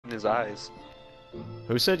in his eyes.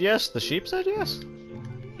 Who said yes? The sheep said yes?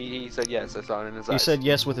 He said yes, I saw it in his eyes. He said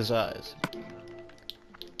yes with his eyes.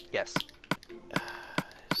 yes.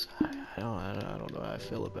 I don't know how I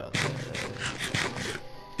feel about that.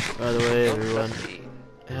 By the way, everyone.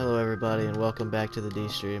 Hello, everybody, and welcome back to the D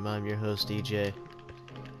Stream. I'm your host, DJ.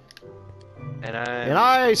 And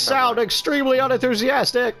I sound extremely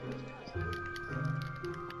unenthusiastic!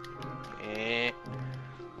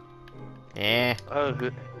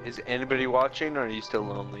 Oh, is anybody watching, or are you still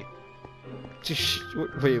lonely?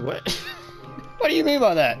 Wait, what? What do you mean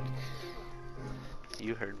by that?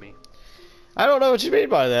 You heard me. I don't know what you mean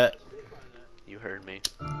by that. You heard me.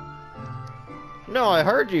 No, I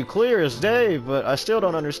heard you clear as day, but I still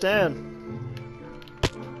don't understand.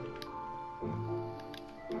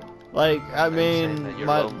 Like, I mean,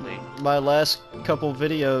 my last couple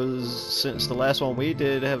videos since the last one we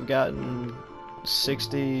did have gotten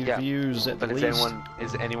 60 views at least.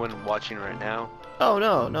 Is anyone watching right now? Oh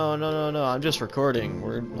no! I'm just recording.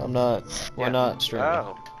 We're not streaming.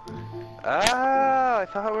 Oh, I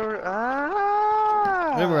thought we were.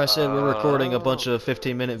 Remember, I said we're recording a bunch of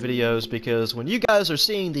 15-minute videos because when you guys are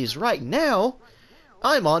seeing these right now,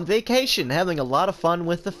 I'm on vacation having a lot of fun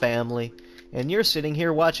with the family, and you're sitting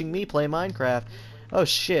here watching me play Minecraft. Oh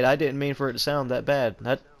shit! I didn't mean for it to sound that bad.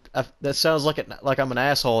 That sounds like I'm an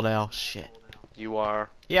asshole now. Shit. You are.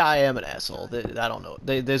 Yeah, I am an asshole. I don't know.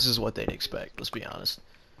 This is what they'd expect. Let's be honest.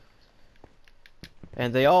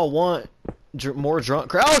 And they all want more drunk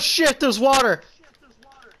craft. Oh shit! There's water.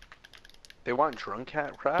 They want drunk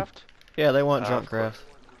craft? Yeah, they want drunk craft.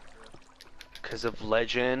 Because of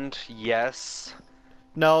legend, yes.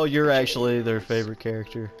 No, you're actually their favorite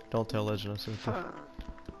character. Don't tell Legend of Seductive.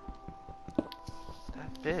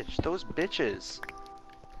 That bitch, those bitches.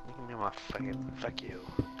 Give me my fucking fuck you.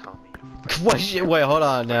 Call me. Wait, hold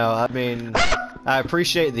on now. I mean, I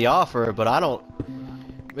appreciate the offer, but I don't.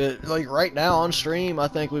 Like right now on stream, I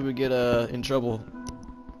think we would get in trouble.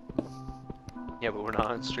 Yeah, but we're not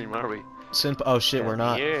on stream, are we? Oh shit, we're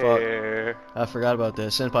not. Here. Fuck. I forgot about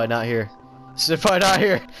this. Senpai not here. Senpai not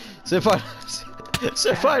here. Senpai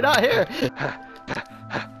not here.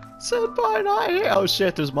 Senpai not here. Oh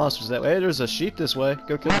shit, there's monsters that way. There's a sheep this way.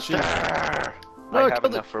 Go kill the sheep. I have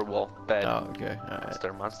enough for a bed. Oh, okay.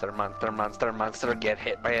 Alright. Monster, get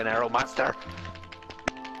hit by an arrow, monster.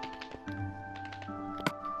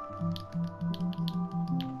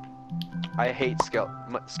 I hate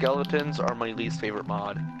skeletons are my least favorite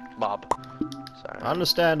mob. Sorry.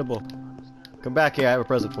 Understandable. Come back here, I have a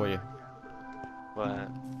present for you. What?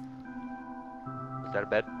 Is that a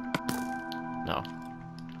bed? No.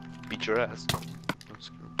 Beat your ass.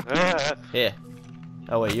 Yeah.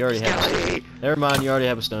 Oh wait, you already have. Never mind, you already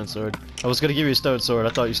have a stone sword. I was gonna give you a stone sword. I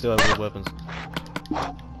thought you still had wood weapons.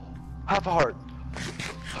 Half a heart.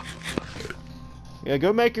 Yeah,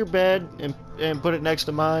 go make your bed and put it next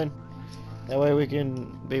to mine. That way we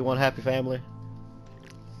can be one happy family.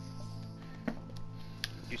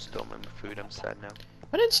 You stole my food. I'm sad now.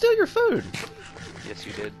 I didn't steal your food. Yes,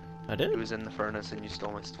 you did. I did? It was in the furnace and you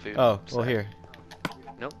stole my food. Oh, well here.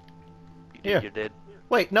 Nope. Here. You did.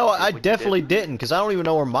 Wait, no, I definitely didn't, because I don't even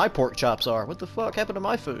know where my pork chops are. What the fuck happened to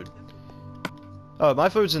my food? Oh, my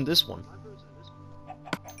food's in this one.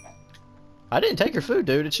 I didn't take your food,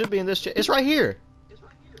 dude. It should be in this. It's right here.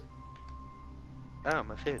 Oh,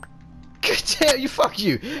 my food. God damn, you fuck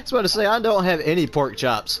you. I was about to say, I don't have any pork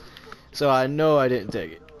chops. So I know I didn't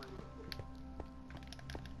take it.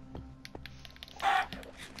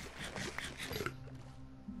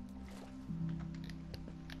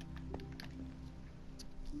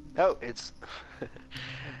 Oh, it's...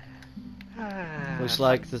 Looks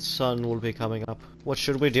like the sun will be coming up. What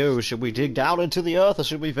should we do? Should we dig down into the earth, or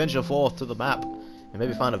should we venture forth to the map and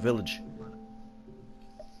maybe find a village?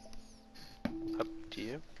 Up to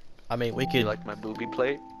you. I mean, we Do could... you like my booby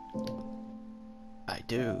plate? I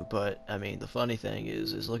do, but, I mean, the funny thing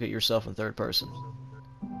is look at yourself in third person.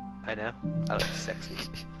 I know. I look sexy.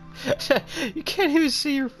 You can't even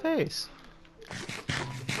see your face.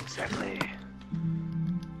 Exactly.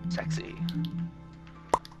 Sexy.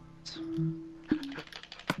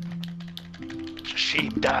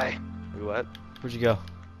 Sheep die. What? Where'd you go?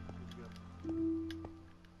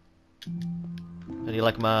 How do you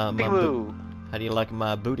like my how do you like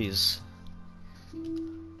my booties?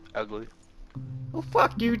 Ugly. Oh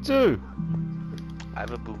fuck you too. I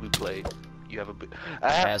have a booby plate. You have a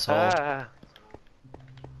asshole.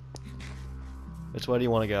 Which way do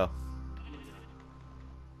you want to go?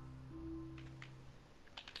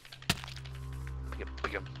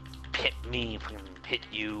 Hit me, hit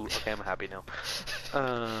you. Okay, I'm happy now.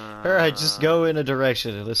 Alright, just go in a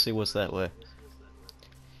direction and let's see what's that way.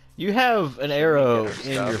 You have an arrow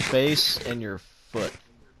in your face and your foot.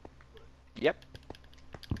 Yep.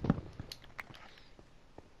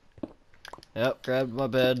 Yep, grab my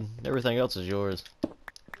bed. Everything else is yours.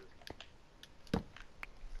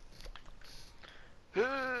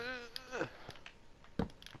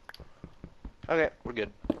 Okay, we're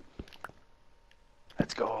good.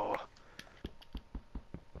 Let's go.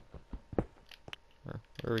 Where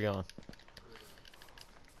are we going?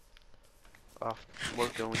 Off. We're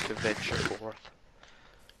going to venture forth.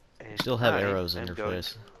 And You still have I arrows in am your going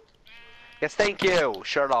face. to- Yes, thank you,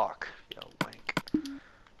 Sherlock. Yo, wank. All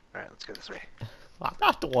right, let's go this way. I'm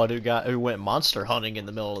not the one who went monster hunting in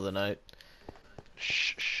the middle of the night.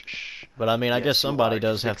 Shh, shh, shh. But I mean, I Yes, guess you somebody are.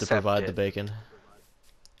 does Just have to accept provide the it. bacon.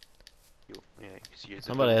 Yeah, 'cause you're the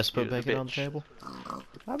Somebody villain, has to put you're the bacon on the bitch. table.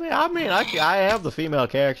 I have the female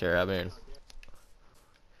character. I mean,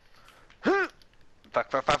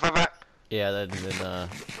 Fuck, fuck, fuck, fuck, fuck. yeah, that didn't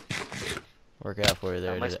work out for you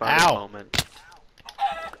there, Not my did it? smartest Ow! moment.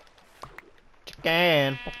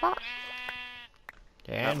 Chicken.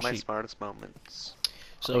 Not my Sheep. smartest moments.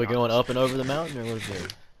 So we going up and over the mountain, or what is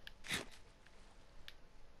it?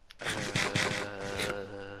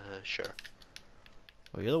 Sure.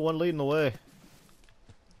 Well, you're the one leading the way.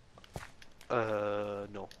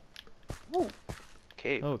 No. Ooh.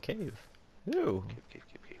 Cave. Oh, cave. Ooh. Cave.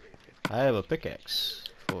 I have a pickaxe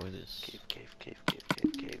for this. Cave.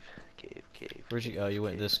 Where'd you? Oh, you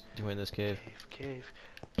went this. You went this cave. Cave.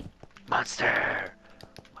 Monster.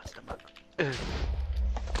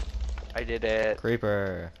 I did it.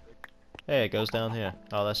 Creeper. Hey, it goes down here.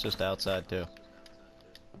 Oh, that's just outside too.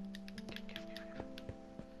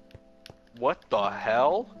 What the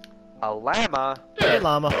hell? A llama? Hey,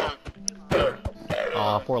 llama.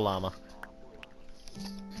 Aw, poor llama.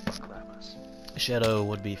 Fuck llamas. Shadow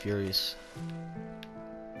would be furious.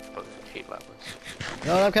 Fucking hate llamas.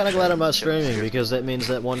 No, I'm kind of glad I'm not streaming because that means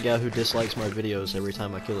that one guy who dislikes my videos every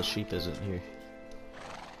time I kill a sheep isn't here.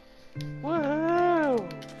 Woo!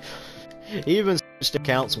 He even switched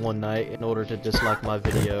accounts one night in order to dislike my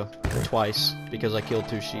video twice because I killed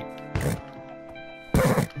 2 sheep.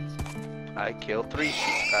 I killed 3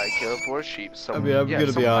 sheep. I killed 4 sheep. I mean, I'm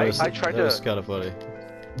gonna be honest. I tried that was to. kind of funny.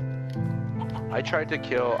 I tried to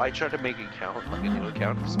make an account, like a new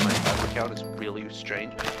account, because my other account is really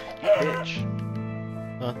strange. You bitch.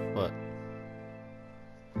 Huh? What?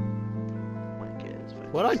 Wank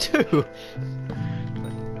What'd I do?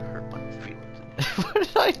 Hurt my feelings. What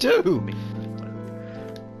did I do?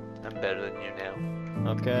 I'm better than you now.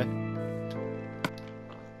 Okay.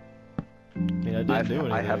 I mean, I didn't do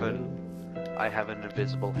anything. I have an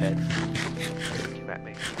invisible head. Came at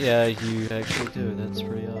me. Yeah, you actually do. That's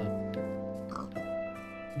pretty odd.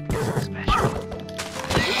 Special.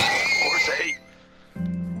 Horsey.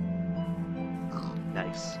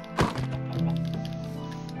 Nice.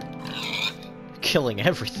 Killing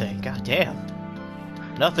everything. God damn.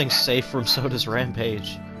 Nothing's safe from Soda's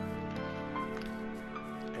rampage.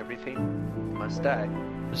 Everything must die.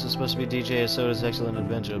 This is supposed to be DJ Soda's excellent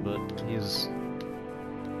adventure, but he's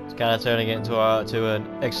kind of turning it into an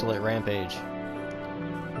excellent rampage.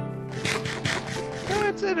 No,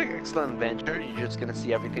 it's an excellent adventure. You're just gonna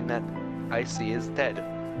see everything that I see is dead.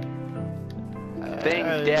 Thing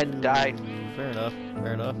dead died. Fair enough.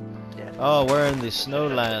 Fair enough. Yeah. Oh, we're in the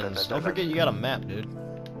snowlands. Don't forget you got a map, dude.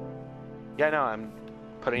 Yeah, no, I'm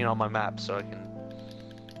putting it on my map so I can.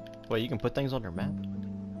 Wait, you can put things on your map?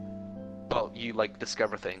 Well, you like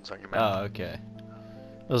discover things on your map. Oh, okay.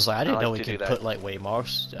 I was like, I didn't like know we to do could that. put like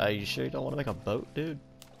waymarks. Are you sure you don't want to make a boat, dude?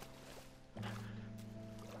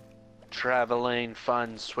 Traveling,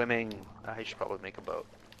 fun, swimming. I should probably make a boat.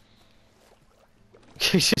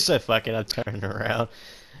 You just said, fuck it, I'm turning around.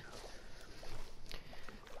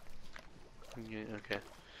 Yeah, okay.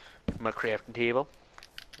 My crafting table.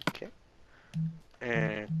 Okay.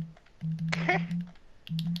 And. Okay.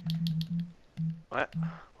 What?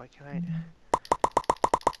 Why can't I?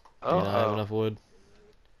 Oh, You don't have enough wood.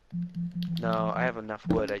 No, I have enough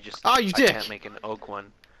wood. I just. Oh, you I dick! can't make an oak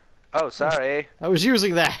one. Oh, sorry. I was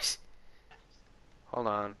using that! Hold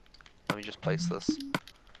on. Let me just place this.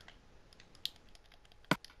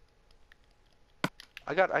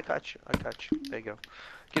 I got you. There you go.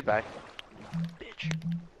 Goodbye. Bitch.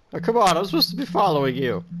 Oh, come on, I'm supposed to be following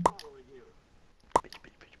you.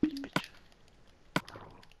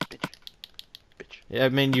 Bitch. Yeah, I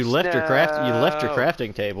mean, you left your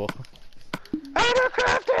crafting table. I'm not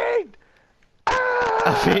crafting!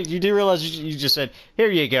 Ah! I mean, you do realize you just said, here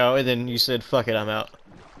you go, and then you said, fuck it, I'm out.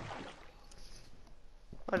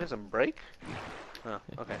 Oh, it doesn't break? Oh,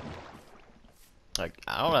 okay. Like,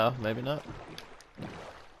 I don't know, maybe not.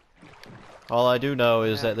 All I do know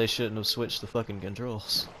is that they shouldn't have switched the fucking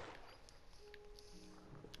controls.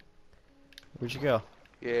 Where'd you go?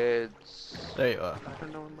 It's... There you are. I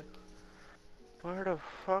don't know where the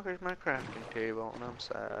fuck is my crafting table? And I'm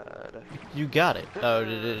sad. You got it. Oh,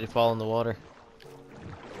 did it fall in the water?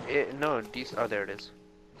 No, oh, there it is.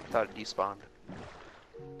 I thought it despawned.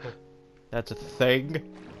 That's a thing?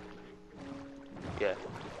 Yeah,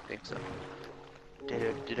 I think so.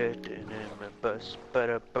 Bus,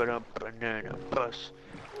 banana bus.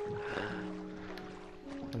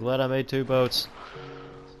 I'm glad I made 2 boats.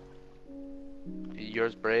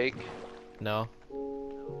 Yours break? No.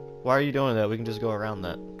 Why are you doing that? We can just go around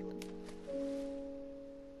that.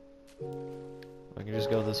 We can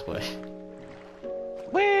just go this way.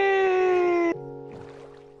 Whee!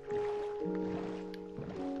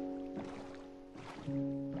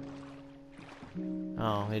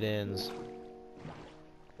 Oh, it ends.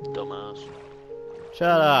 Dumbass.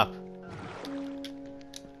 Shut up!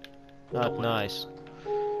 Not nice.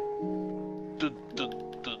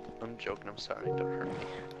 I'm joking, I'm sorry, don't hurt me.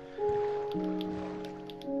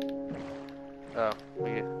 Oh,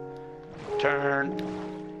 we... Turn!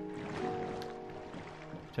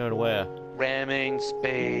 Turn where? Ramming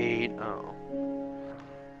spade. Oh.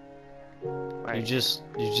 You Right. just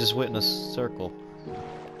went in a circle.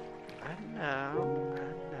 I know.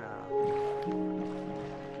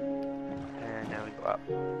 And now we go up.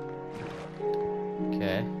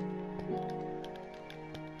 Okay.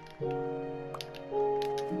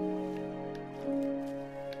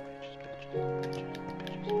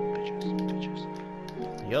 Bitches.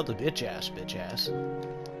 You're the bitch ass.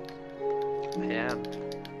 I am.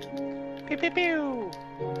 Pew pew pew!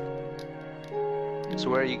 So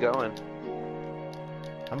where are you going?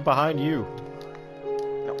 I'm behind you.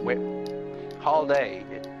 No, where? Holiday,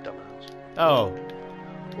 you dumbass. Oh.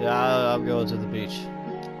 Yeah, I'm going to the beach.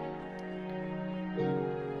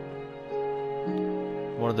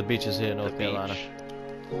 One of the beaches here in North Carolina.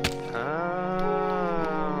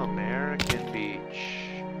 Oh, American beach.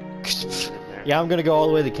 Yeah, I'm gonna go all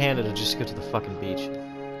the way to Canada just to go to the fucking beach.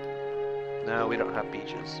 No, we don't have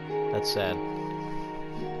beaches. That's sad.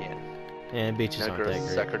 Yeah. And beaches aren't that great.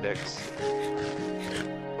 Sucker dicks.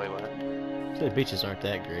 Wait, what? The beaches aren't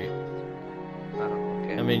that great. Oh,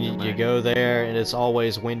 okay. I mean, you go there and it's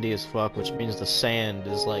always windy as fuck, which means the sand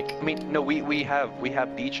is like... I mean, no, we have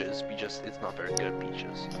beaches. It's not very good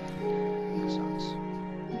beaches.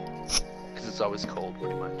 Because it's always cold,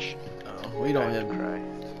 pretty much. Oh, we don't have... Cry.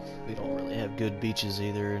 We don't really have good beaches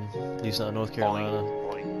either, at least not in North Carolina. Boing.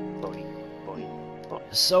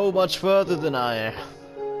 So much further than I am.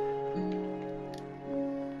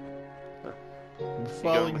 I'm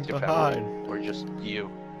falling with your behind. family, or just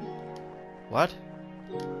you? What?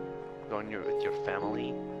 Going with your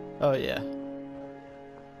family? Oh yeah.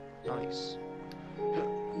 Nice.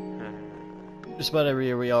 Just about every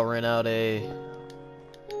year we all rent out a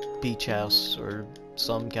beach house or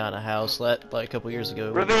some kind of house. Like a couple years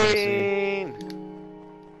ago. Ravine!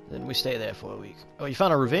 Then we stay there for a week. Oh, you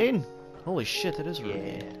found a ravine? Holy shit, that is a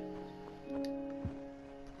ravine.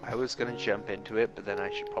 I was gonna jump into it, but then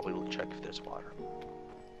I should probably check if there's water.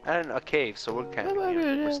 And a cave, so we're kind of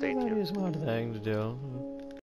we're staying here. That might be a smart thing to do.